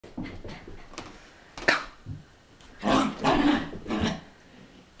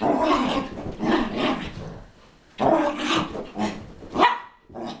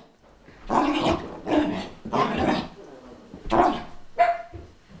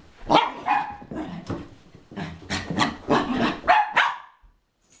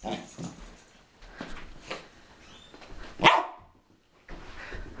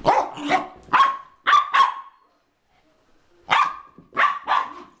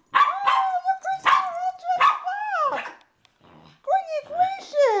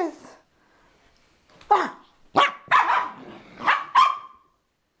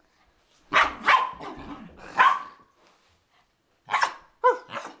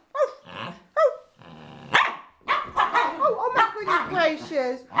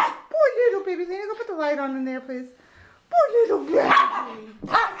gracious. Poor little baby. Lena, go put the light on in there, please. Poor little baby.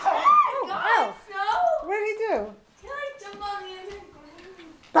 Oh, God, no. What did he do? He like jumped on the other.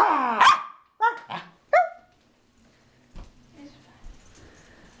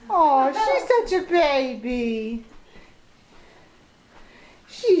 Oh, she's such a baby.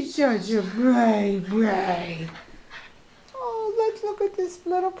 She's such a baby. Oh, let's look at this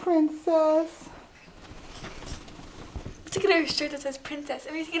little princess. Let's get her a shirt that says princess.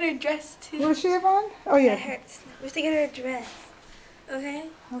 And we have to get her a dress too. What does she have on? Oh, yeah. We have to get her a dress. Okay?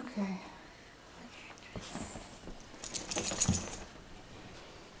 Okay.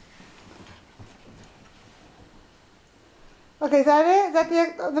 Okay, is that it? Is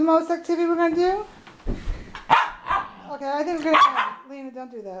that the most activity we're going to do? Okay, I think we're going to... Lena,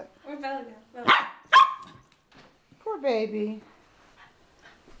 don't do that. Where's Bella go? Poor baby.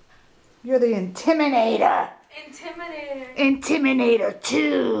 You're the Intimidator. Intimidator. Intimidator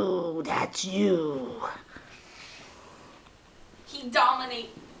 2. That's you. He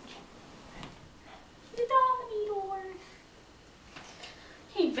dominates. The Dominator.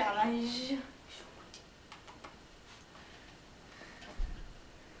 He vanished.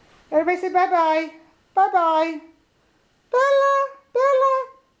 Everybody say bye-bye. Bye-bye. Bella. Bella.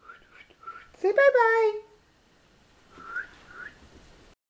 Say bye-bye.